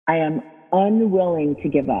I am unwilling to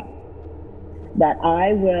give up, that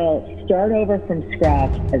I will start over from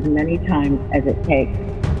scratch as many times as it takes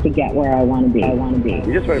to get where I want to be.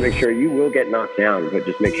 You just want to make sure you will get knocked down, but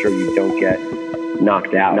just make sure you don't get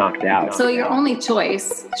knocked out. So your only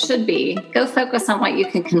choice should be go focus on what you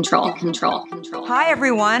can control. Hi,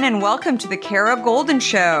 everyone, and welcome to the Kara Golden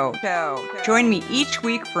Show. Join me each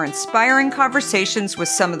week for inspiring conversations with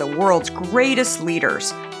some of the world's greatest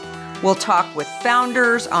leaders. We'll talk with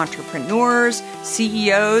founders, entrepreneurs,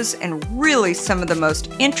 CEOs, and really some of the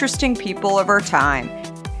most interesting people of our time.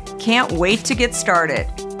 Can't wait to get started.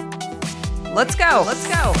 Let's go.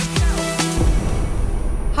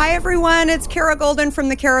 Hi, everyone. It's Kara Golden from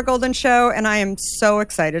The Kara Golden Show, and I am so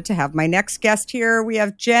excited to have my next guest here. We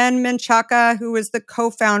have Jen Menchaca, who is the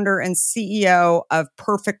co-founder and CEO of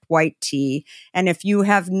PerfectWhiteTee. And if you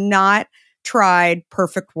have not tried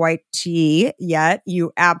PerfectWhiteTee yet,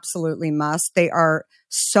 you absolutely must. They are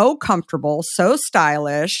so comfortable, so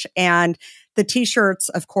stylish, and the t-shirts,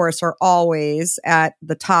 of course, are always at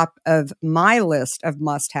the top of my list of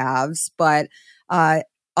must-haves, but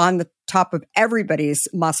on the top of everybody's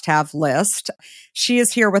must-have list. She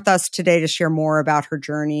is here with us today to share more about her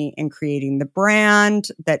journey in creating the brand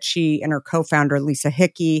that she and her co-founder, Lisa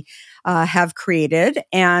Hickey, have created.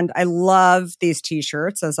 And I love these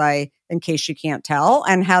t-shirts, in case you can't tell,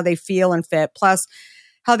 and how they feel and fit, plus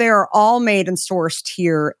how they are all made and sourced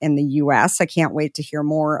here in the U.S. I can't wait to hear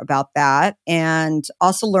more about that, and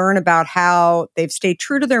also learn about how they've stayed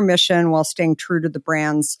true to their mission while staying true to the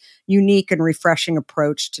brand's unique and refreshing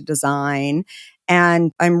approach to design.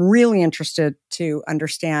 And I'm really interested to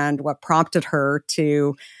understand what prompted her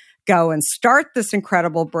to go and start this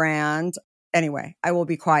incredible brand. Anyway, I will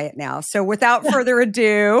be quiet now. So without further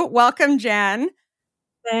ado, welcome, Jen.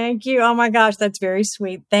 Thank you. Oh my gosh, that's very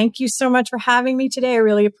sweet. Thank you so much for having me today. I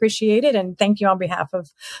really appreciate it. And thank you on behalf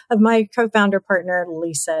of my co-founder partner,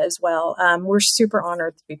 Lisa, as well. We're super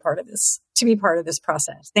honored to be part of this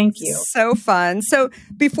process. Thank you. So fun. So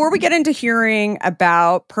before we get into hearing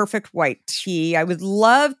about PerfectWhiteTee, I would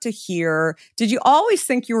love to hear, did you always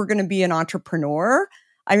think you were going to be an entrepreneur?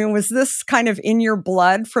 I mean, was this kind of in your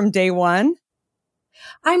blood from day one?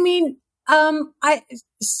 I mean,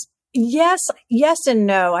 Yes and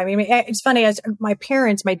no. I mean, it's funny, as my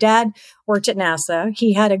dad worked at NASA.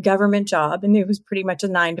 He had a government job and it was pretty much a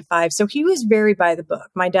 9 to 5. So he was very by the book.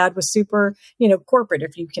 My dad was super, corporate,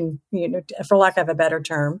 if you can, for lack of a better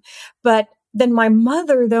term. But then my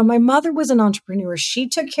mother was an entrepreneur. She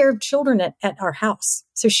took care of children at our house.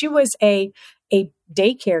 So she was a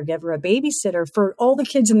daycare giver, a babysitter for all the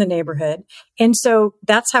kids in the neighborhood. And so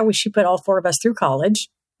that's how she put all 4 of us through college.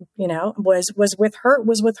 Was with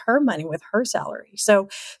her money, with her salary. So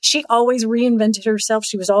she always reinvented herself.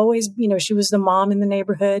 She was always, she was the mom in the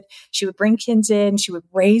neighborhood. She would bring kids in. She would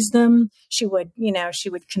raise them. She would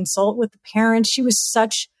consult with the parents.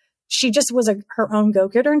 She just was her own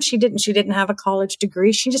go-getter, and she didn't have a college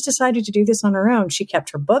degree. She just decided to do this on her own. She kept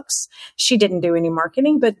her books. She didn't do any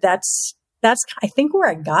marketing, but that's, I think, where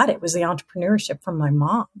I got it was the entrepreneurship from my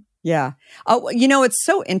mom. Yeah. Oh, it's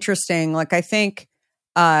so interesting. Like, I think,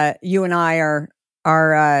 you and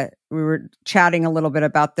I we were chatting a little bit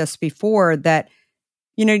about this before, that,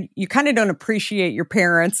 you kind of don't appreciate your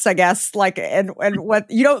parents, I guess, like, and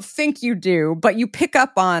what you don't think you do, but you pick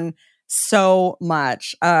up on so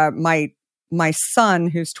much. My son,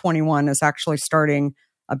 who's 21, is actually starting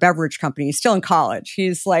a beverage company. He's still in college.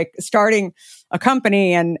 He's like starting a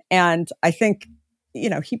company. And I think,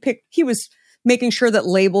 he was making sure that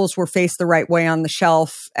labels were faced the right way on the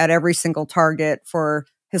shelf at every single Target for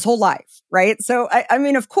his whole life, right? So, I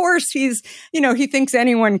mean, of course, he's, he thinks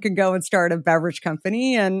anyone could go and start a beverage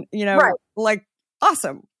company and, right. Like,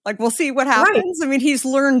 awesome. Like, we'll see what happens. Right. I mean, he's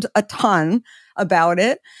learned a ton about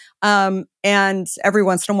it. And every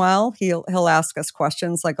once in a while, he'll ask us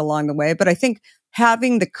questions like along the way. But I think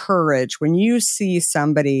having the courage when you see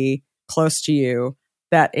somebody close to you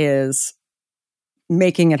that is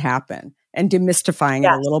making it happen and demystifying it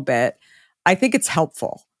a little bit, I think it's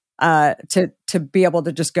helpful to be able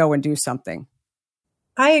to just go and do something.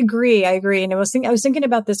 I agree. And I was thinking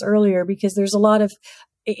about this earlier because there's a lot of,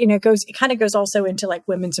 it kind of goes also into like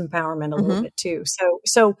women's empowerment a little bit too.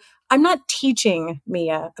 So I'm not teaching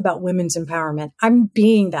Mia about women's empowerment. I'm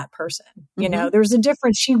being that person. There's a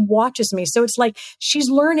difference. She watches me. So it's like she's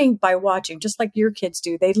learning by watching, just like your kids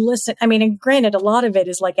do. They listen. I mean, and granted, a lot of it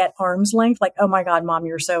is like at arm's length, like, oh my God, Mom,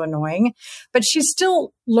 you're so annoying. But she's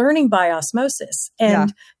still learning by osmosis.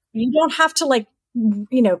 And you don't have to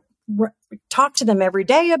talk to them every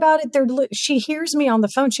day about it. She hears me on the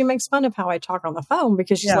phone. She makes fun of how I talk on the phone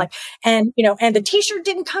because she's like, and the t-shirt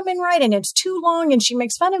didn't come in right and it's too long, and she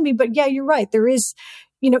makes fun of me. But yeah, you're right. There is,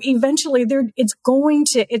 eventually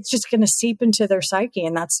it's just going to seep into their psyche,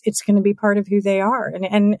 and it's going to be part of who they are.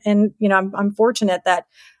 And I'm fortunate that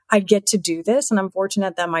I get to do this, and I'm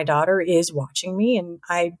fortunate that my daughter is watching me, and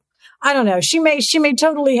I don't know. She may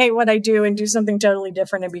totally hate what I do and do something totally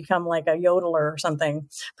different and become like a yodeler or something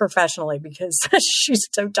professionally because she's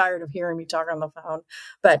so tired of hearing me talk on the phone.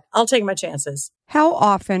 But I'll take my chances. How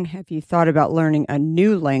often have you thought about learning a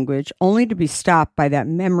new language only to be stopped by that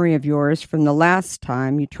memory of yours from the last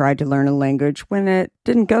time you tried to learn a language when it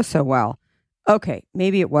didn't go so well? Okay,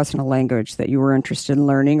 maybe it wasn't a language that you were interested in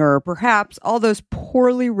learning, or perhaps all those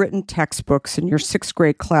poorly written textbooks in your 6th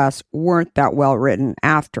grade class weren't that well written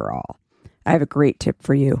after all. I have a great tip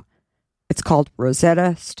for you. It's called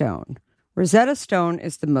Rosetta Stone. Rosetta Stone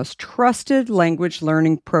is the most trusted language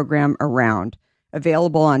learning program around,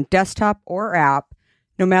 available on desktop or app,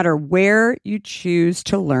 no matter where you choose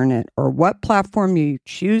to learn it or what platform you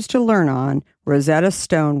choose to learn on. Rosetta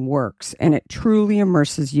Stone works, and it truly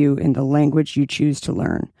immerses you in the language you choose to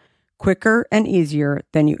learn, quicker and easier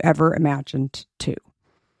than you ever imagined to.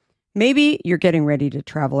 Maybe you're getting ready to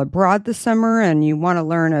travel abroad this summer and you want to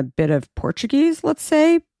learn a bit of Portuguese, let's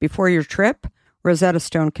say, before your trip. Rosetta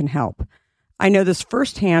Stone can help. I know this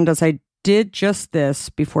firsthand as I did just this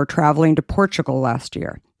before traveling to Portugal last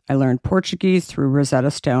year. I learned Portuguese through Rosetta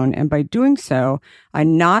Stone, and by doing so, I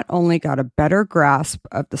not only got a better grasp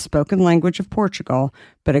of the spoken language of Portugal,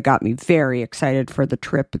 but it got me very excited for the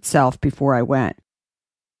trip itself before I went.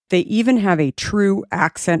 They even have a true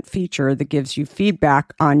accent feature that gives you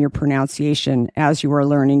feedback on your pronunciation as you are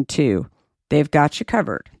learning too. They've got you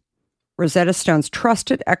covered. Rosetta Stone's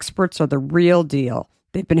trusted experts are the real deal.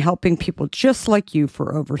 They've been helping people just like you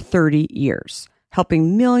for over 30 years.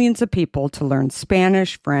 Helping millions of people to learn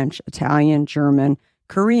Spanish, French, Italian, German,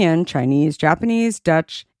 Korean, Chinese, Japanese,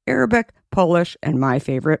 Dutch, Arabic, Polish, and my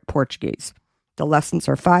favorite, Portuguese. The lessons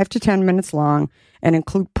are 5 to 10 minutes long and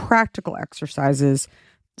include practical exercises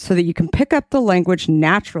so that you can pick up the language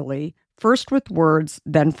naturally, first with words,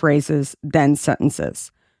 then phrases, then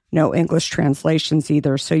sentences. No English translations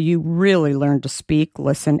either, so you really learn to speak,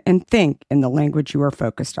 listen, and think in the language you are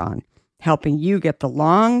focused on, helping you get the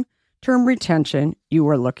long-term retention you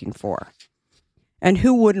are looking for. And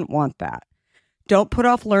who wouldn't want that? Don't put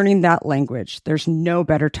off learning that language. There's no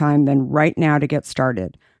better time than right now to get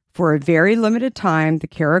started. For a very limited time, the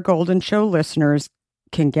Kara Golden Show listeners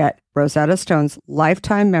can get Rosetta Stone's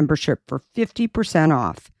lifetime membership for 50%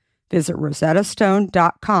 off. Visit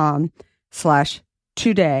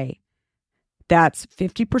rosettastone.com/today. That's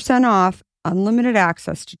 50% off, unlimited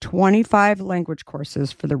access to 25 language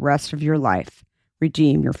courses for the rest of your life.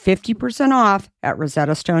 Redeem your 50% off at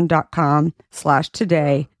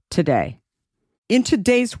rosettastone.com/today today. In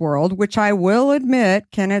today's world, which I will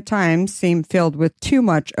admit can at times seem filled with too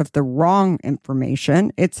much of the wrong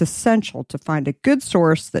information, it's essential to find a good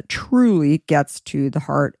source that truly gets to the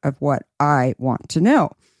heart of what I want to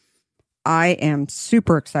know. I am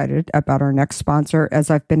super excited about our next sponsor, as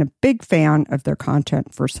I've been a big fan of their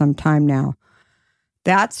content for some time now.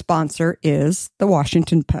 That sponsor is The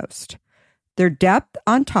Washington Post. Their depth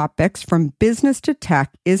on topics from business to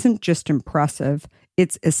tech isn't just impressive,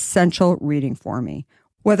 it's essential reading for me.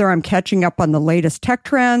 Whether I'm catching up on the latest tech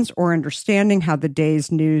trends or understanding how the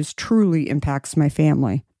day's news truly impacts my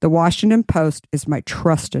family, The Washington Post is my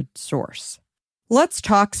trusted source. Let's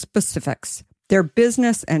talk specifics. Their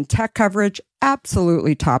business and tech coverage,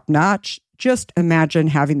 absolutely top-notch. Just imagine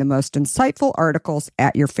having the most insightful articles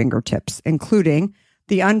at your fingertips, including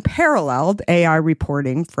the unparalleled AI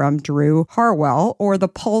reporting from Drew Harwell or the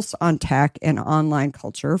pulse on tech and online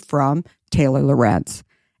culture from Taylor Lorenz.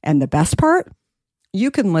 And the best part?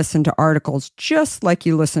 You can listen to articles just like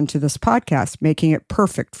you listen to this podcast, making it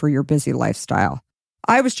perfect for your busy lifestyle.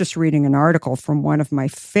 I was just reading an article from one of my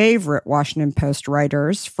favorite Washington Post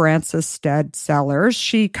writers, Frances Stead Sellers.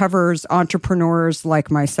 She covers entrepreneurs like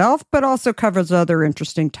myself, but also covers other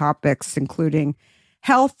interesting topics, including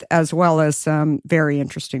health, as well as some very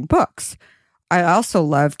interesting books. I also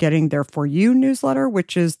love getting their For You newsletter,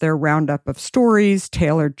 which is their roundup of stories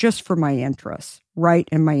tailored just for my interests, right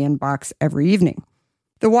in my inbox every evening.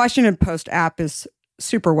 The Washington Post app is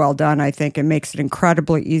super well done, I think, and makes it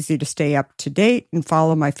incredibly easy to stay up to date and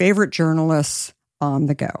follow my favorite journalists on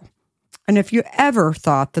the go. And if you ever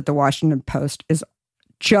thought that the Washington Post is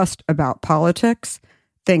just about politics,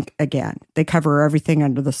 think again. They cover everything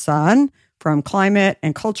under the sun, from climate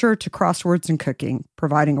and culture to crosswords and cooking,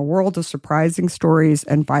 providing a world of surprising stories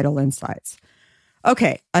and vital insights.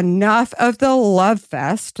 Okay, enough of the love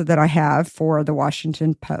fest that I have for the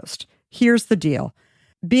Washington Post. Here's the deal.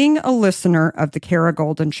 Being a listener of the Kara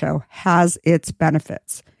Golden Show has its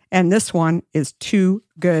benefits, and this one is too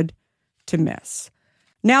good to miss.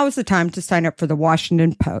 Now is the time to sign up for the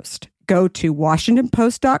Washington Post. Go to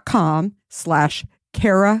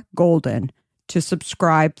washingtonpost.com/Kara Golden to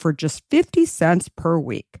subscribe for just 50 cents per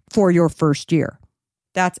week for your first year.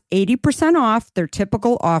 That's 80% off their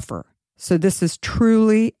typical offer. So this is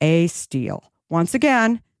truly a steal. Once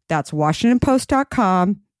again, that's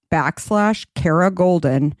washingtonpost.com/Kara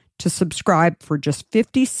Golden to subscribe for just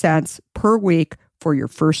 50 cents per week for your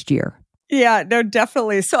first year. Yeah, no,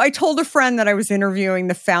 definitely. So I told a friend that I was interviewing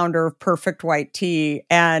the founder of PerfectWhiteTee,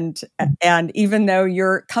 and even though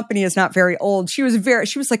your company is not very old, she was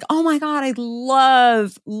like, "Oh my God, I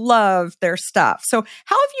love their stuff." So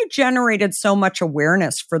how have you generated so much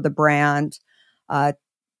awareness for the brand?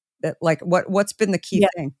 What's been the key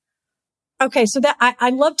thing? Okay, so that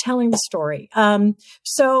I love telling the story.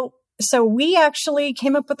 So we actually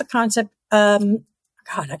came up with the concept.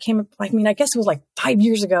 I guess it was like 5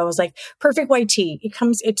 years ago. It was like Perfect White Tee.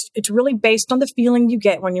 It's really based on the feeling you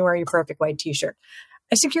get when you wear your Perfect White T-shirt.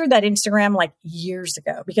 I secured that Instagram like years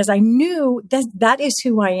ago because I knew that is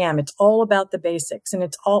who I am. It's all about the basics, and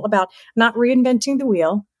it's all about not reinventing the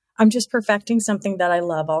wheel. I'm just perfecting something that I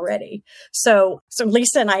love already. So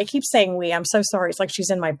Lisa and I keep saying we. I'm so sorry. It's like she's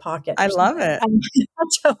in my pocket. I love it.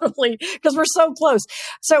 Totally, because we're so close.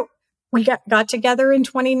 So we got together in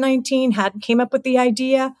 2019, came up with the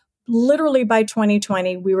idea. Literally by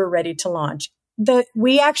 2020, we were ready to launch.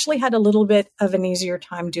 We actually had a little bit of an easier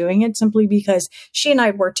time doing it simply because she and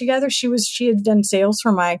I worked together. She had done sales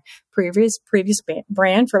for my previous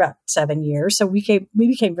brand for about 7 years. So we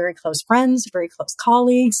became very close friends, very close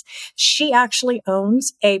colleagues. She actually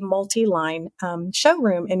owns a multi-line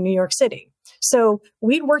showroom in New York City. So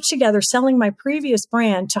we'd worked together selling my previous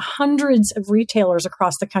brand to hundreds of retailers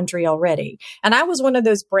across the country already. And I was one of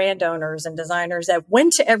those brand owners and designers that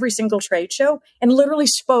went to every single trade show and literally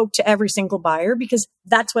spoke to every single buyer because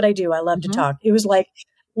that's what I do. I love to talk. It was like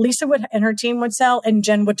Lisa and her team would sell and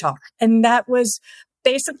Jen would talk. And that was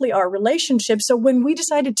basically our relationship. So when we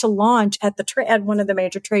decided to launch at one of the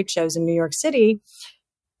major trade shows in New York City,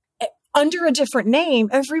 under a different name,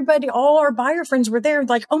 all our buyer friends were there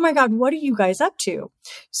like, "Oh my God, what are you guys up to?"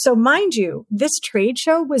 So mind you, this trade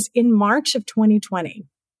show was in March of 2020.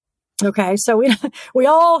 Okay. So we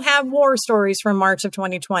all have war stories from March of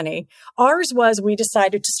 2020. Ours was, we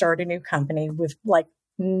decided to start a new company with, like,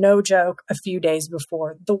 no joke, a few days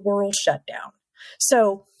before the world shut down.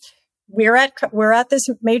 So we're at this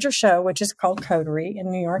major show, which is called Coterie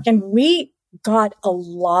in New York. And we got a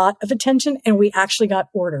lot of attention and we actually got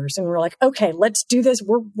orders and we're like, okay, let's do this.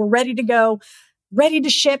 We're ready to go, ready to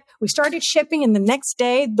ship. We started shipping and the next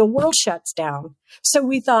day the world shuts down. So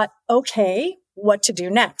we thought, okay, what to do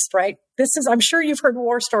next, right? I'm sure you've heard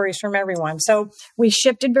war stories from everyone. So we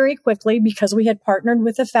shifted very quickly because we had partnered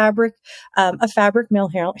with a fabric mill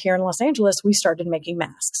here in Los Angeles. We started making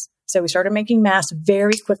masks. So we started making masks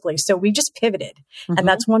very quickly. So we just pivoted. And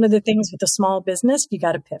that's one of the things with a small business, you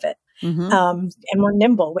got to pivot. And we're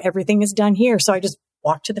nimble. Everything is done here. So I just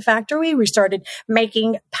walked to the factory. We started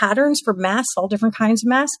making patterns for masks, all different kinds of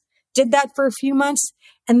masks. Did that for a few months.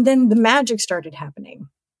 And then the magic started happening.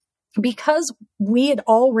 Because we had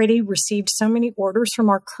already received so many orders from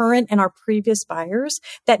our current and our previous buyers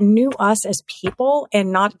that knew us as people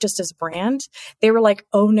and not just as brand, they were like,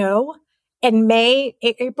 oh no. And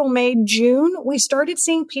April, May, June, we started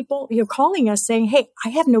seeing people, calling us saying, "Hey, I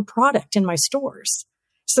have no product in my stores."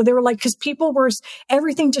 So they were like, because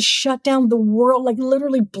everything just shut down, the world, like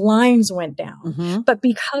literally blinds went down. But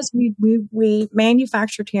because we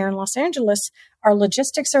manufactured here in Los Angeles, our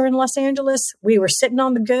logistics are in Los Angeles. We were sitting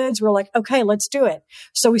on the goods. We're like, okay, let's do it.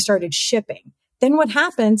 So we started shipping. Then what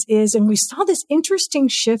happens is, and we saw this interesting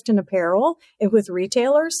shift in apparel with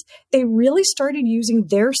retailers, they really started using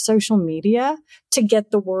their social media to get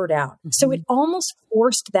the word out. So it almost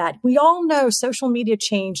forced that. We all know social media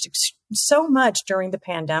changed so much during the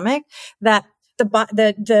pandemic that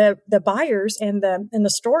the buyers and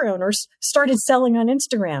the store owners started selling on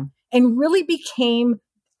Instagram and really became,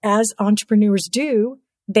 as entrepreneurs do,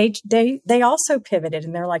 they also pivoted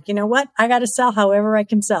and they're like, you know what? I got to sell however I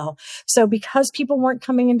can sell. So because people weren't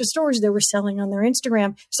coming into stores, they were selling on their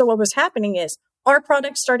Instagram. So what was happening is our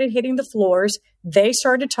product started hitting the floors. They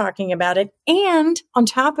started talking about it. And on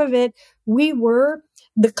top of it, we were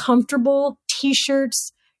the comfortable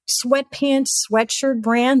t-shirts, sweatpants, sweatshirt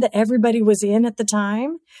brand that everybody was in at the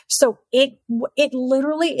time. So it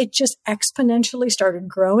just exponentially started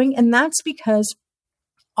growing. And that's because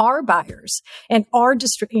our buyers and our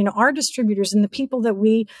our distributors and the people that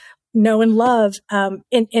we know and love, and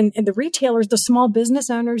the retailers, the small business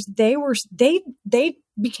owners, they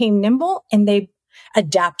became nimble and they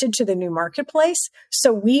adapted to the new marketplace.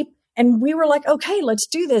 So we were like, okay, let's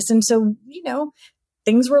do this. And so,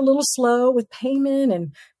 things were a little slow with payment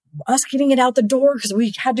and us getting it out the door because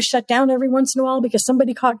we had to shut down every once in a while because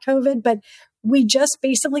somebody caught COVID. But we just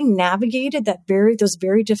basically navigated those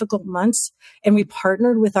very difficult months, and we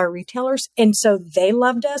partnered with our retailers. And so they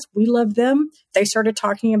loved us. We loved them. They started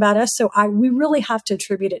talking about us. So we really have to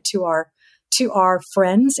attribute it to our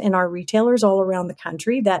friends and our retailers all around the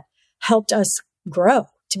country that helped us grow,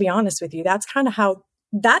 to be honest with you. That's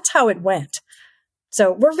how it went.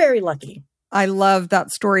 So we're very lucky. I love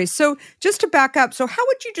that story. So just to back up, so how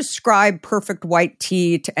would you describe Perfect White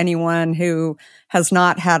Tea to anyone who has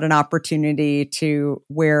not had an opportunity to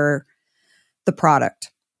wear the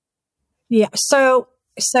product? Yeah. So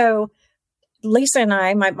Lisa and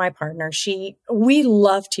I, my partner, we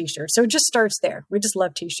love t-shirts. So it just starts there. We just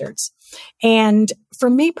love t-shirts. And for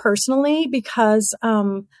me personally, because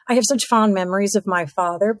I have such fond memories of my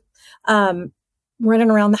father running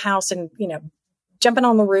around the house and, jumping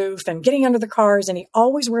on the roof and getting under the cars. And he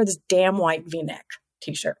always wore this damn white V-neck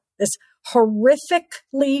t-shirt, this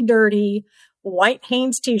horrifically dirty white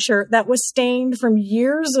Hanes t-shirt that was stained from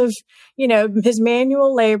years of, his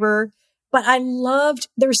manual labor. But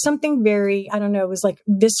there was something very, I don't know, it was like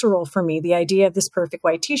visceral for me, the idea of this Perfect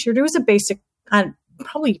White t-shirt. It was a basic,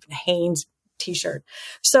 probably even Hanes t-shirt.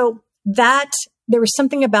 So there was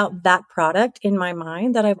something about that product in my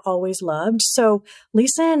mind that I've always loved. So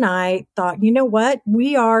Lisa and I thought, you know what?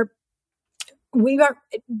 We are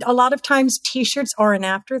a lot of times t-shirts are an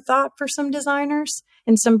afterthought for some designers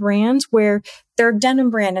and some brands where they're a denim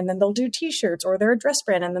brand and then they'll do t-shirts, or they're a dress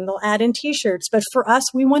brand and then they'll add in t-shirts. But for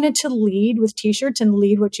us, we wanted to lead with t-shirts and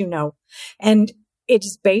lead what you know. And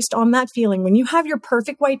it's based on that feeling. When you have your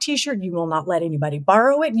perfect white t-shirt, you will not let anybody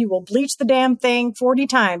borrow it. You will bleach the damn thing 40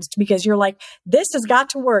 times because you're like, this has got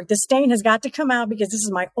to work. The stain has got to come out because this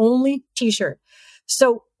is my only t-shirt.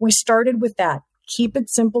 So we started with that. Keep it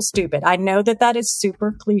simple, stupid. I know that is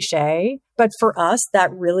super cliche, but for us,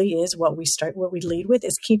 that really is what we lead with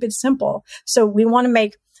is keep it simple. So we want to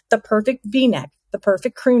make the perfect V-neck, the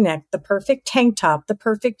perfect crew neck, the perfect tank top, the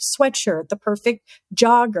perfect sweatshirt, the perfect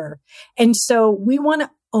jogger. And so we want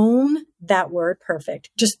to own that word perfect.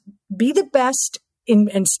 Just be the best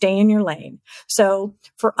and stay in your lane. So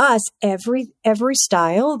for us, every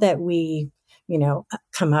style that we,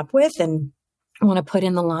 come up with and want to put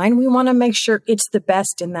in the line, we want to make sure it's the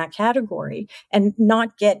best in that category and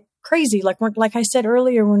not get crazy. Like I said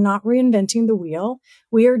earlier, we're not reinventing the wheel.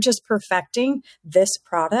 We are just perfecting this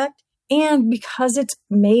product. And because it's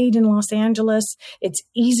made in Los Angeles, it's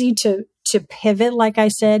easy to pivot, like I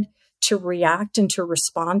said, to react and to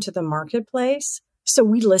respond to the marketplace. So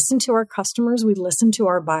we listen to our customers. We listen to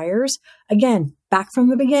our buyers. Again, back from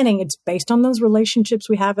the beginning, it's based on those relationships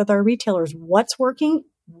we have with our retailers. What's working?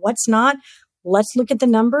 What's not? Let's look at the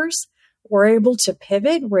numbers. We're able to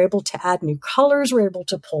pivot. We're able to add new colors. We're able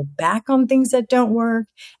to pull back on things that don't work,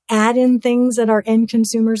 add in things that our end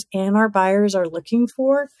consumers and our buyers are looking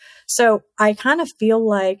for. So I kind of feel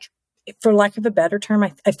like, for lack of a better term,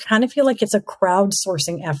 I kind of feel like it's a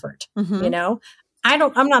crowdsourcing effort. Mm-hmm.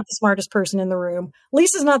 I'm not the smartest person in the room.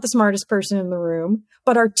 Lisa's not the smartest person in the room,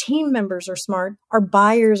 but our team members are smart. Our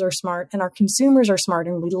buyers are smart and our consumers are smart,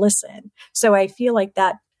 and we listen. So I feel like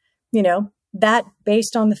that, that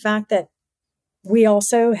based on the fact that we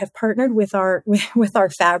also have partnered with our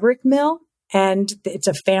fabric mill, and it's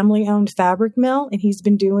a family-owned fabric mill, and he's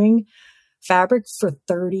been doing fabric for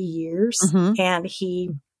 30 years, and he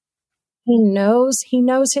knows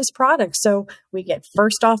his product. So we get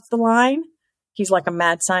first off the line. He's like a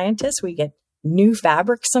mad scientist. We get new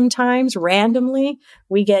fabric sometimes randomly.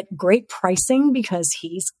 We get great pricing because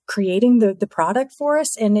he's creating the product for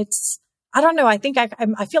us, and it's. I don't know. I think I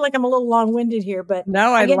feel like I'm a little long-winded here, but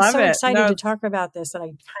no, I get love so it. excited to talk about this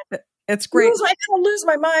that it's great. I kind of lose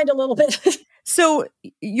my mind a little bit. So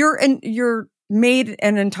you're made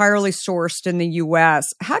and entirely sourced in the U.S.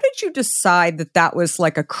 How did you decide that was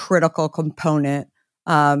like a critical component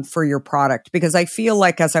for your product? Because I feel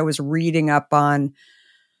like as I was reading up on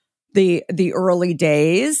the early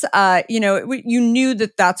days, you knew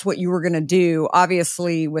that that's what you were going to do.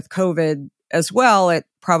 Obviously, with COVID as well, it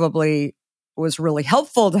probably was really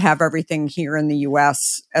helpful to have everything here in the U.S.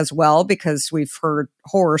 as well, because we've heard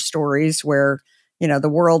horror stories where, the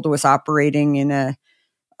world was operating in a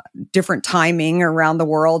different timing around the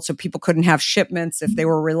world. So people couldn't have shipments if they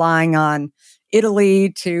were relying on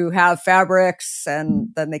Italy to have fabrics, and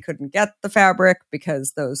then they couldn't get the fabric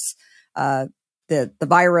because the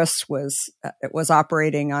virus was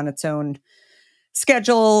operating on its own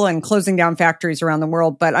schedule and closing down factories around the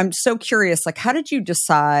world. But I'm so curious, like, how did you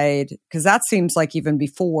decide? Because that seems like even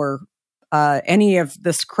before any of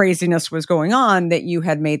this craziness was going on, that you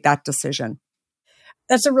had made that decision.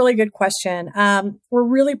 That's a really good question. We're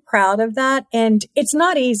really proud of that. And it's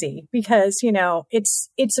not easy because, it's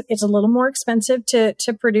a little more expensive to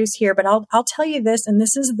produce here, but I'll tell you this, and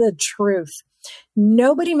this is the truth.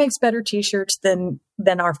 Nobody makes better t-shirts than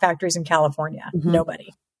our factories in California. Mm-hmm.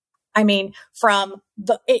 Nobody. I mean,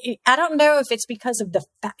 I don't know if it's because of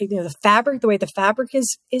the fabric, the way the fabric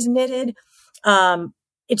is knitted.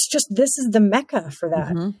 It's just, this is the mecca for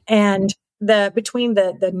that. Mm-hmm. And between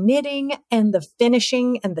the knitting and the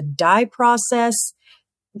finishing and the dye process,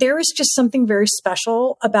 there is just something very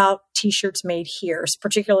special about t-shirts made here,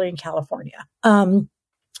 particularly in California.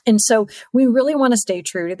 And so we really want to stay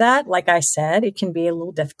true to that. Like I said, it can be a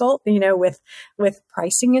little difficult, with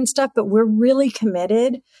pricing and stuff, but we're really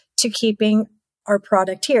committed to keeping our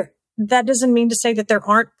product here. That doesn't mean to say that there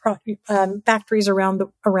aren't factories around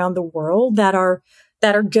the world that are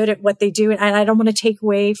good at what they do. And I don't want to take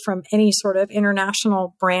away from any sort of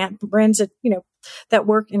international brands that, that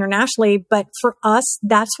work internationally. But for us,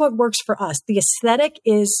 that's what works for us. The aesthetic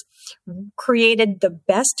is created the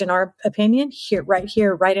best, in our opinion,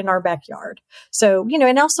 right in our backyard. So,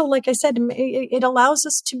 and also, like I said, it allows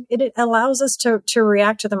us to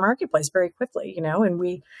react to the marketplace very quickly, and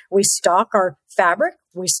we stock our fabric.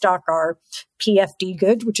 We stock our PFD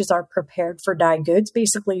goods, which is our prepared for dye goods,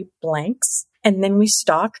 basically blanks. And then we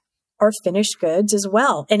stock our finished goods as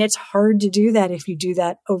well. And it's hard to do that if you do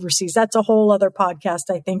that overseas. That's a whole other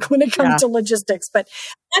podcast, I think, when it comes to logistics. But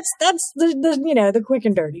that's the quick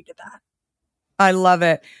and dirty to that. I love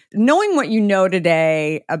it. Knowing what you know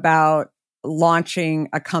today about launching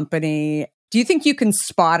a company, do you think you can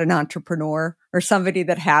spot an entrepreneur or somebody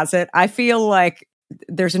that has it? I feel like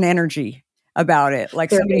there's an energy about it, like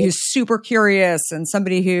somebody who's super curious and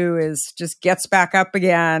somebody who is just gets back up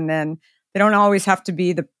again, and they don't always have to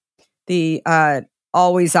be the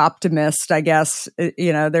always optimist, I guess.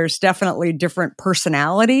 There's definitely different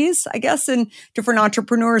personalities, I guess, in different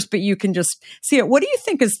entrepreneurs, but you can just see it. What do you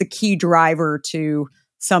think is the key driver to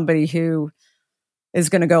somebody who is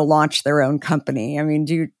going to go launch their own company? I mean,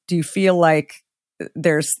 do you feel like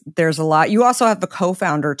there's a lot? You also have the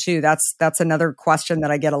co-founder too. That's another question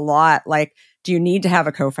that I get a lot. Like, do you need to have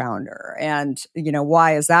a co-founder? And,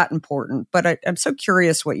 why is that important? But I'm so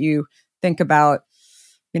curious what you think about,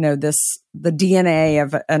 the DNA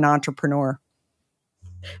of an entrepreneur.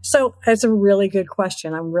 So that's a really good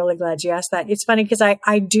question. I'm really glad you asked that. It's funny because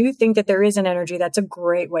I do think that there is an energy. That's a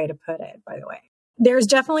great way to put it, by the way. There's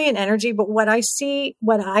definitely an energy, but what I see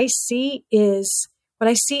is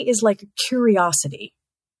like a curiosity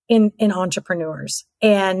in entrepreneurs.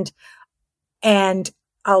 And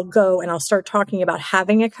I'll go and I'll start talking about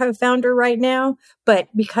having a co-founder right now, but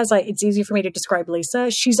because it's easy for me to describe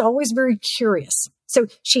Lisa, she's always very curious. So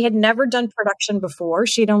she had never done production before.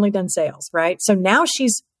 She had only done sales, right? So now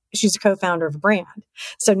she's a co-founder of a brand.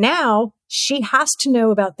 So now she has to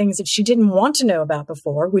know about things that she didn't want to know about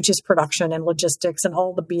before, which is production and logistics and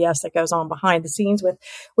all the BS that goes on behind the scenes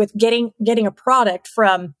with getting a product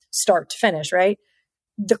from start to finish, right?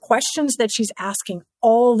 The questions that she's asking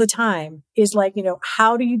all the time is like,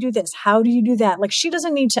 how do you do this? How do you do that? Like, she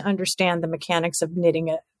doesn't need to understand the mechanics of knitting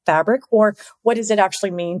a fabric or what does it actually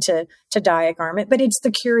mean to dye a garment, but it's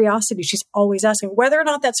the curiosity. She's always asking whether or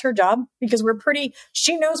not that's her job, because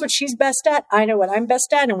she knows what she's best at. I know what I'm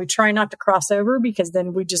best at. And we try not to cross over because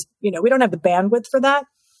then we just, we don't have the bandwidth for that,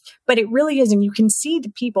 but it really is. And you can see the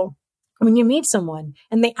people when you meet someone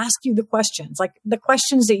and they ask you the questions, like the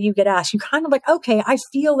questions that you get asked, you kind of like, okay, I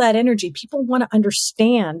feel that energy. People want to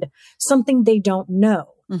understand something they don't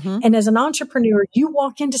know. Mm-hmm. And as an entrepreneur, you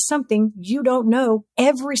walk into something you don't know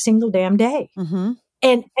every single damn day. Mm-hmm.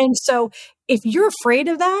 And so if you're afraid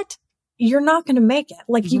of that, you're not going to make it.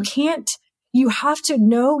 Like mm-hmm. You have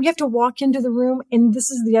to walk into the room. And this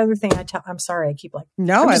is the other thing I'm sorry, I keep like,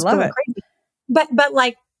 no, I love it. Crazy. But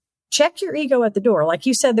like, check your ego at the door. Like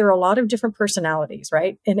you said, there are a lot of different personalities,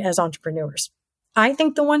 right? And as entrepreneurs, I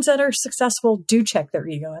think the ones that are successful do check their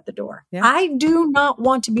ego at the door. Yeah. I do not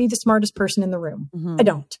want to be the smartest person in the room. Mm-hmm. I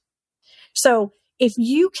don't. So if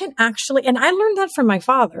you can actually, and I learned that from my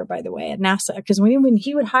father, by the way, at NASA, because when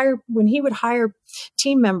he would hire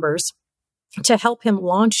team members to help him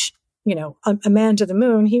launch, a man to the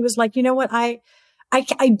moon, he was like, you know what? I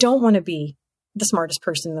don't want to be the smartest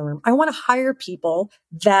person in the room. I want to hire people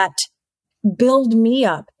that build me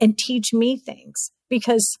up and teach me things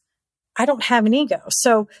because I don't have an ego.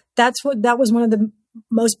 So that was one of the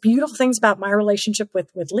most beautiful things about my relationship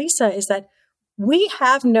with Lisa is that we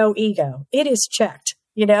have no ego. It is checked,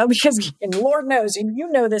 because, and Lord knows, and you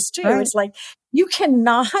know this too. Right. It's like, you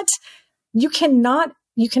cannot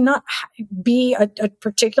be a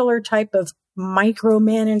particular type of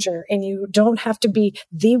micromanager, and you don't have to be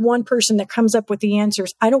the one person that comes up with the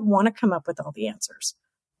answers. I don't want to come up with all the answers.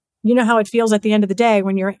 You know how it feels at the end of the day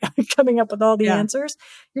when you're coming up with all the answers?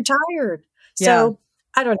 You're tired. So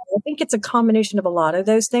I don't know. I think it's a combination of a lot of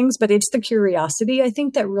those things, but it's the curiosity, I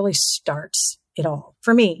think, that really starts it all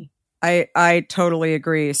for me. I totally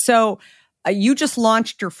agree. So you just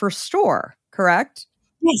launched your first store, correct?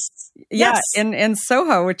 Yes. In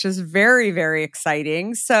Soho, which is very, very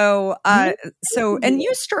exciting. So, and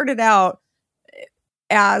you started out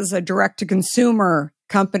as a direct-to-consumer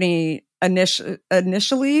company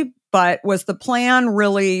initially, but was the plan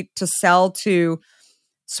really to sell to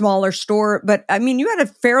smaller store? But I mean, you have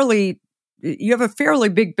a fairly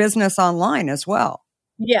big business online as well.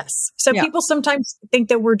 Yes. So people sometimes think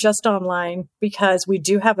that we're just online because we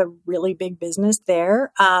do have a really big business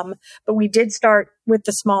there. But we did start with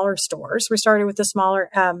the smaller stores. We started with the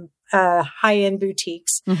smaller, high-end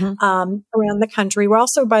boutiques, around the country. We're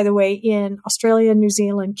also, by the way, in Australia, New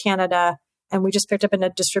Zealand, Canada, and we just picked up a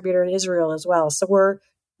distributor in Israel as well. So we're,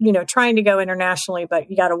 trying to go internationally,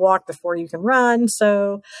 but you got to walk before you can run.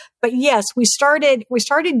 So, but yes, we started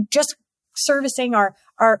just servicing our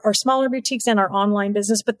smaller boutiques and our online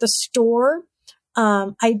business, but the store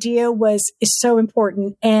idea is so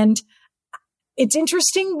important. And it's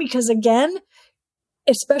interesting because, again,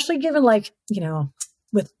 especially given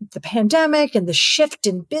with the pandemic and the shift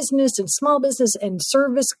in business and small business and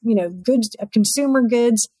service, goods, consumer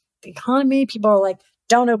goods, the economy, people are like,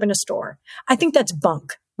 don't open a store. I think that's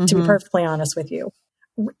bunk, to be perfectly honest with you.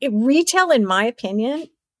 Retail, in my opinion,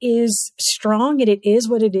 is strong, and it is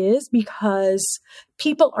what it is because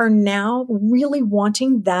people are now really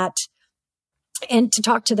wanting that, and to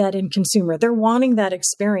talk to that end consumer, they're wanting that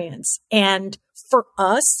experience. And for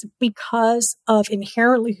us, because of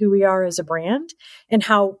inherently who we are as a brand and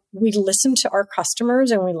how we listen to our customers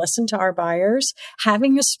and we listen to our buyers,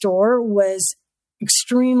 having a store was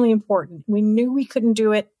extremely important. We knew we couldn't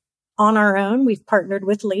do it on our own. We've partnered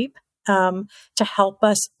with Leap to help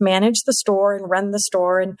us manage the store and run the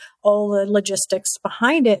store and all the logistics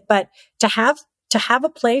behind it. But to have a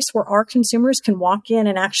place where our consumers can walk in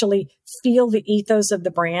and actually feel the ethos of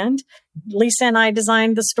the brand. Lisa and I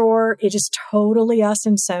designed the store. It is totally us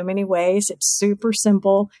in so many ways. It's super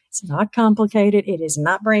simple. It's not complicated. It is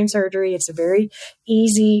not brain surgery. It's a very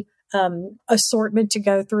easy assortment to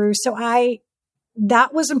go through. So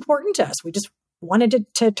that was important to us. We just wanted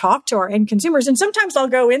to talk to our end consumers. And sometimes I'll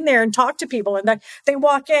go in there and talk to people and they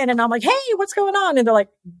walk in and I'm like, hey, what's going on? And they're like,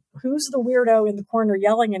 who's the weirdo in the corner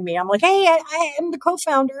yelling at me? I'm like, hey, I am the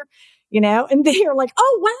co-founder, and they are like,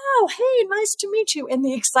 oh, wow. Hey, nice to meet you. And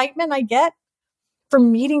the excitement I get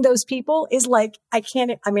from meeting those people is like, I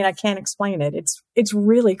can't explain it. It's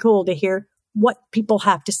really cool to hear what people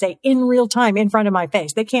have to say in real time in front of my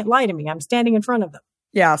face. They can't lie to me. I'm standing in front of them.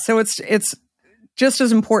 Yeah. So it's just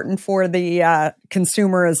as important for the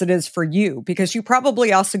consumer as it is for you, because you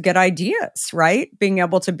probably also get ideas, right? Being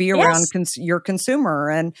able to be around your consumer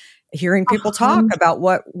and hearing people talk about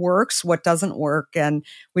what works, what doesn't work. And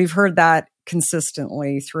we've heard that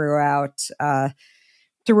consistently throughout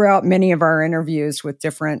many of our interviews with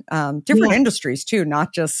different industries too,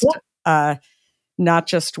 not just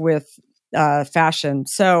with fashion.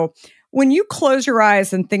 So when you close your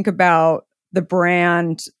eyes and think about the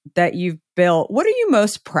brand that you've built, what are you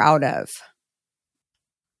most proud of?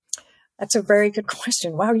 That's a very good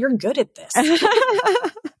question. Wow, you're good at this. You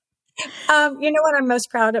know what I'm most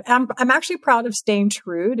proud of? I'm actually proud of staying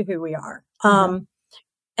true to who we are. And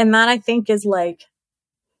that I think is like,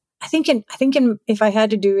 if I had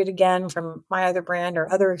to do it again from my other brand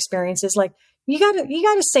or other experiences, like you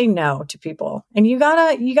gotta say no to people, and you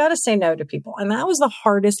gotta say no to people. And that was the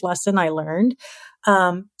hardest lesson I learned.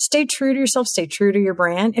 Stay true to yourself, stay true to your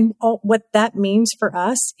brand. And what that means for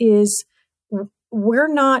us is we're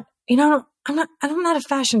not, I'm not a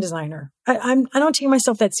fashion designer. I don't take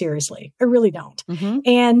myself that seriously. I really don't.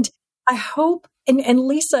 And I hope, and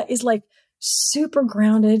Lisa is like super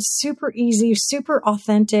grounded, super easy, super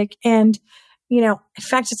authentic. And, in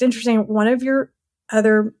fact, it's interesting. One of your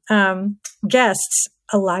other, guests,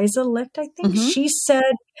 Eliza Licht, I think she said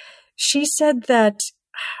that,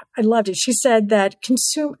 I loved it. She said that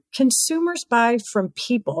consumers buy from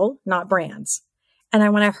people, not brands.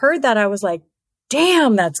 And when I heard that, I was like,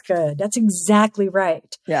 damn, that's good. That's exactly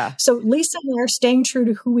right. Yeah. So Lisa and I are staying true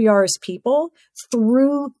to who we are as people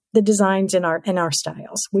through the designs in our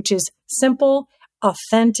styles, which is simple,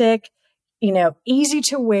 authentic, easy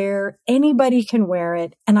to wear. Anybody can wear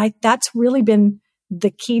it. And that's really been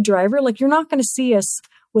the key driver. Like, you're not going to see us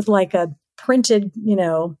with like a printed,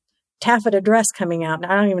 taffeta dress coming out.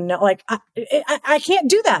 And I don't even know, like, I can't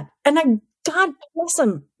do that. And God bless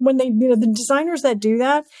them when they, the designers that do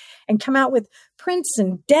that and come out with prints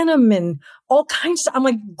and denim and all kinds of, I'm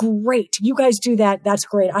like, great. You guys do that. That's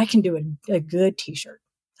great. I can do a good t-shirt.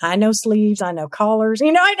 I know sleeves. I know collars.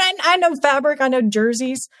 I know fabric. I know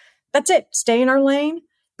jerseys. That's it. Stay in our lane.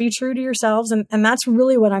 Be true to yourselves. And that's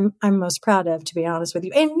really what I'm most proud of, to be honest with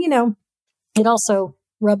you. And, it also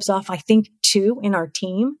rubs off, I think, too, in our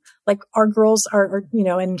team. Like, our girls are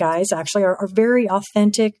and guys actually are very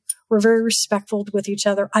authentic. We're very respectful with each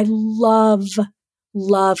other. I love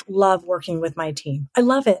working with my team. I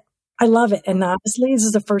love it. And honestly, this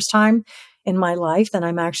is the first time in my life that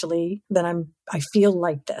I feel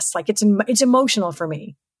like this. Like, it's emotional for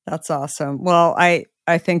me. That's awesome. Well, I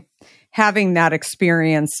think having that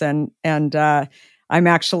experience and I'm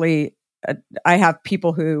actually, I have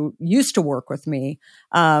people who used to work with me,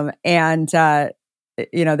 they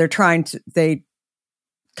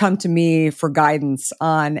come to me for guidance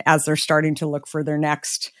as they're starting to look for their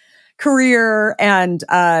next career. And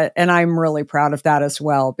I'm really proud of that as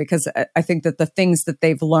well, because I think that the things that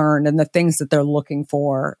they've learned and the things that they're looking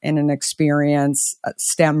for in an experience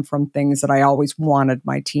stem from things that I always wanted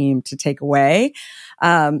my team to take away.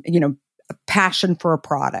 A passion for a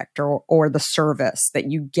product or the service, that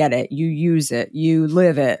you get it, you use it, you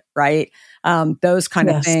live it, right? Those kind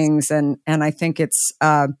of things. And I think it's,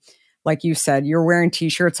 like you said, you're wearing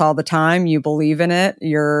t-shirts all the time. You believe in it.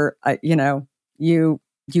 You're, you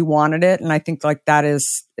wanted it. And I think like that is,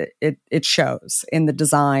 it shows in the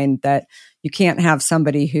design that you can't have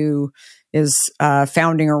somebody who is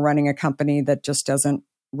founding or running a company that just doesn't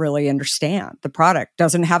really understand the product,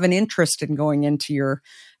 doesn't have an interest in going into your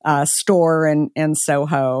store in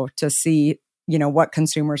Soho to see, what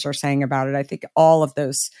consumers are saying about it. I think all of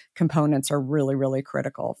those components are really, really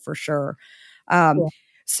critical for sure.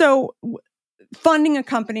 So funding a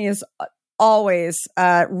company is always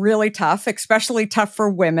really tough, especially tough for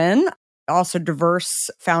women, also diverse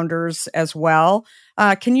founders as well.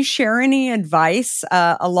 Can you share any advice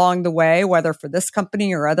along the way, whether for this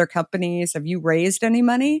company or other companies? Have you raised any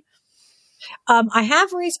money?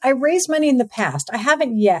 I raised money in the past. I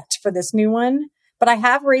haven't yet for this new one, but I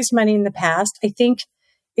have raised money in the past. I think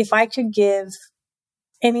if I could give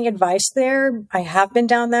any advice there, I have been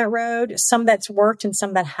down that road, some that's worked and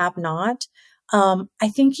some that have not. I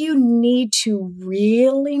think you need to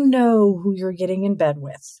really know who you're getting in bed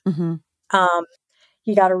with. Mm-hmm.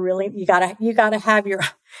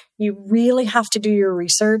 You really have to do your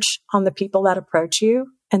research on the people that approach you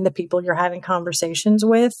and the people you're having conversations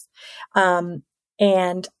with.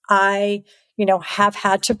 And I, have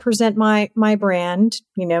had to present my brand,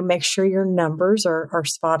 make sure your numbers are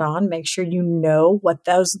spot on, make sure what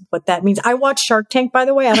that means. I watch Shark Tank, by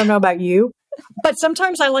the way. I don't know about you, but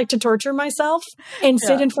sometimes I like to torture myself and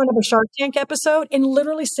sit in front of a Shark Tank episode and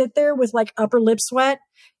literally sit there with like upper lip sweat,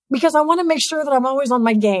 because I want to make sure that I'm always on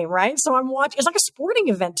my game, right? So I'm watching, it's like a sporting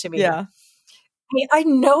event to me. Yeah. I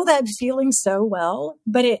know that feeling so well,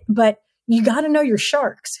 but you got to know your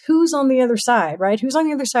sharks. Who's on the other side, right? Who's on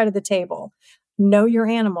the other side of the table? Know your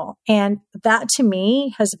animal. And that to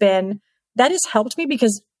me that has helped me,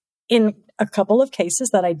 because in a couple of cases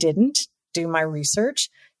that I didn't do my research,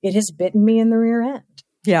 it has bitten me in the rear end.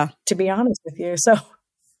 Yeah. To be honest with you. So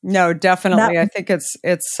no, definitely. I think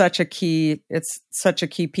it's such a key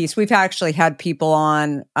piece. We've actually had people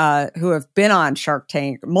on who have been on Shark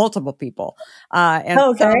Tank, multiple people, and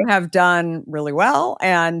some have done really well,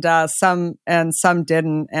 and some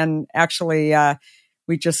didn't. And actually,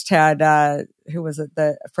 we just had who was it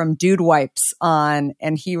from Dude Wipes on,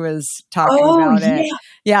 and he was talking about it.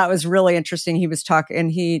 Yeah, it was really interesting. He was talking,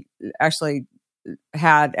 and he actually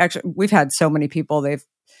we've had so many people.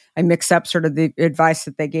 I mix up sort of the advice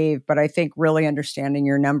that they gave, but I think really understanding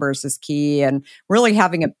your numbers is key, and really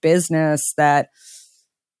having a business that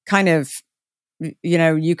kind of,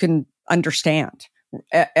 you can understand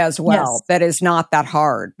as well. Yes. That is not that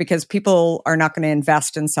hard, because people are not going to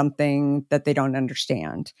invest in something that they don't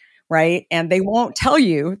understand. Right. And they won't tell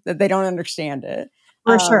you that they don't understand it.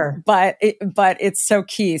 For sure. But it's so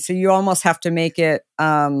key. So you almost have to make it,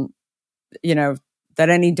 that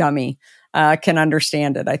any dummy can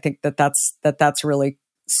understand it. I think that's really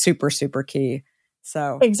super, super key.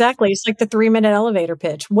 So exactly. It's like the 3-minute elevator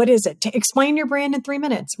pitch. What is it? To explain your brand in 3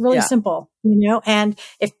 minutes. Really simple, and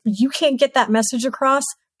if you can't get that message across,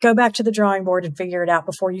 go back to the drawing board and figure it out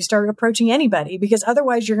before you start approaching anybody, because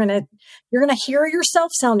otherwise you're going to hear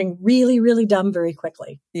yourself sounding really, really dumb very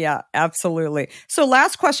quickly. Yeah, absolutely. So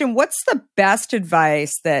last question, what's the best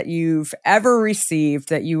advice that you've ever received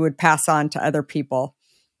that you would pass on to other people?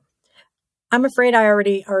 I'm afraid I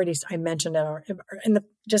mentioned it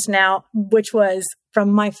just now, which was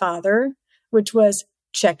from my father, which was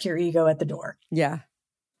check your ego at the door. Yeah.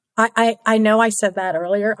 I know I said that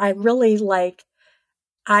earlier.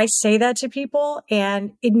 I say that to people,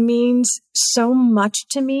 and it means so much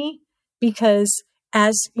to me because,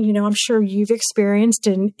 as you know, I'm sure you've experienced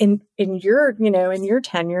in your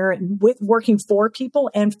tenure and with working for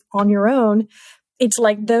people and on your own. It's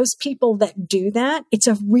like those people that do that, it's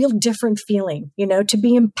a real different feeling, to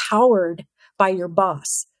be empowered by your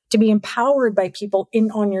boss, to be empowered by people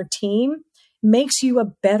on your team makes you a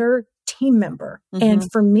better team member. Mm-hmm. And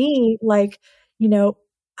for me,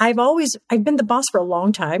 I've been the boss for a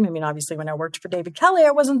long time. I mean, obviously when I worked for David Kelly,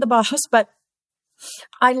 I wasn't the boss, but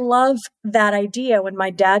I love that idea. When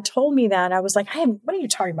my dad told me that, I was like, what are you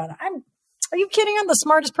talking about? Are you kidding? I'm the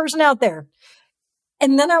smartest person out there.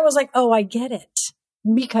 And then I was like, oh, I get it,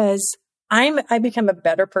 because I become a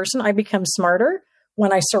better person. I become smarter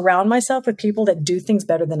when I surround myself with people that do things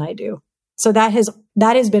better than I do. So that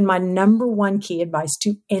has been my number one key advice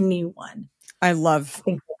to anyone. I love.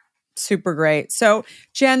 Thank you. Super great. So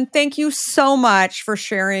Jen, thank you so much for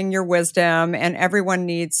sharing your wisdom, and everyone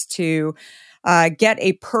needs to get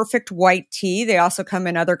a Perfect White Tea. They also come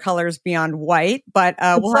in other colors beyond white, but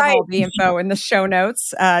we'll have all the info in the show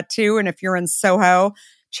notes too. And if you're in Soho,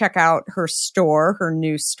 check out her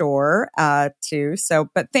new store too. So,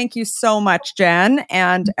 but thank you so much, Jen,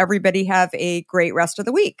 and everybody have a great rest of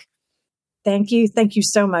the week. Thank you. Thank you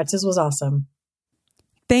so much. This was awesome.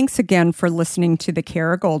 Thanks again for listening to The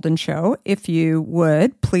Kara Goldin Show. If you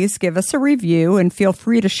would, please give us a review and feel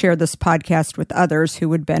free to share this podcast with others who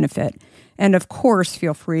would benefit. And of course,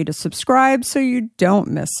 feel free to subscribe so you don't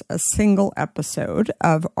miss a single episode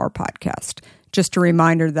of our podcast. Just a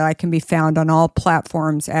reminder that I can be found on all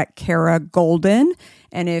platforms at Kara Goldin.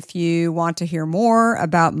 And if you want to hear more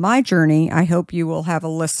about my journey, I hope you will have a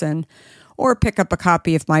listen or pick up a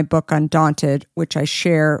copy of my book, Undaunted, which I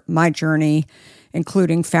share my journey,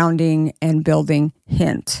 including founding and building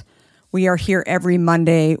Hint. We are here every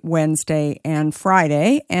Monday, Wednesday, and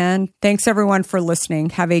Friday. And thanks everyone for listening.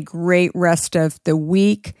 Have a great rest of the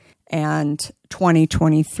week and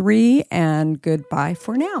 2023, and goodbye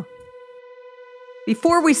for now.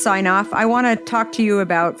 Before we sign off, I want to talk to you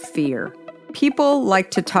about fear. People like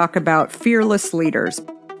to talk about fearless leaders,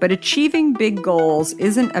 but achieving big goals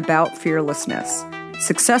isn't about fearlessness.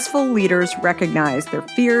 Successful leaders recognize their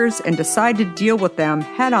fears and decide to deal with them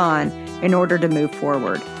head on in order to move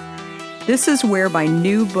forward. This is where my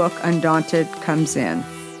new book, Undaunted, comes in.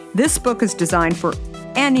 This book is designed for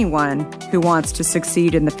anyone who wants to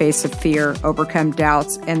succeed in the face of fear, overcome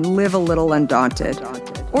doubts, and live a little undaunted.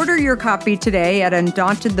 Order your copy today at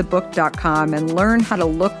undauntedthebook.com and learn how to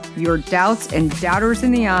look your doubts and doubters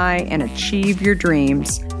in the eye and achieve your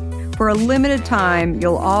dreams. For a limited time,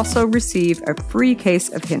 you'll also receive a free case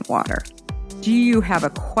of Hint water. Do you have a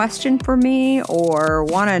question for me or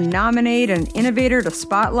want to nominate an innovator to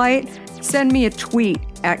spotlight? Send me a tweet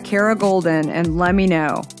at Kara Goldin and let me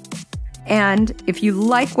know. And if you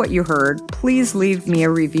like what you heard, please leave me a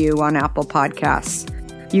review on Apple Podcasts.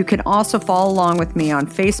 You can also follow along with me on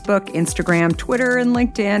Facebook, Instagram, Twitter, and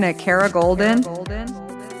LinkedIn at Kara Goldin.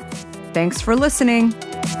 Thanks for listening.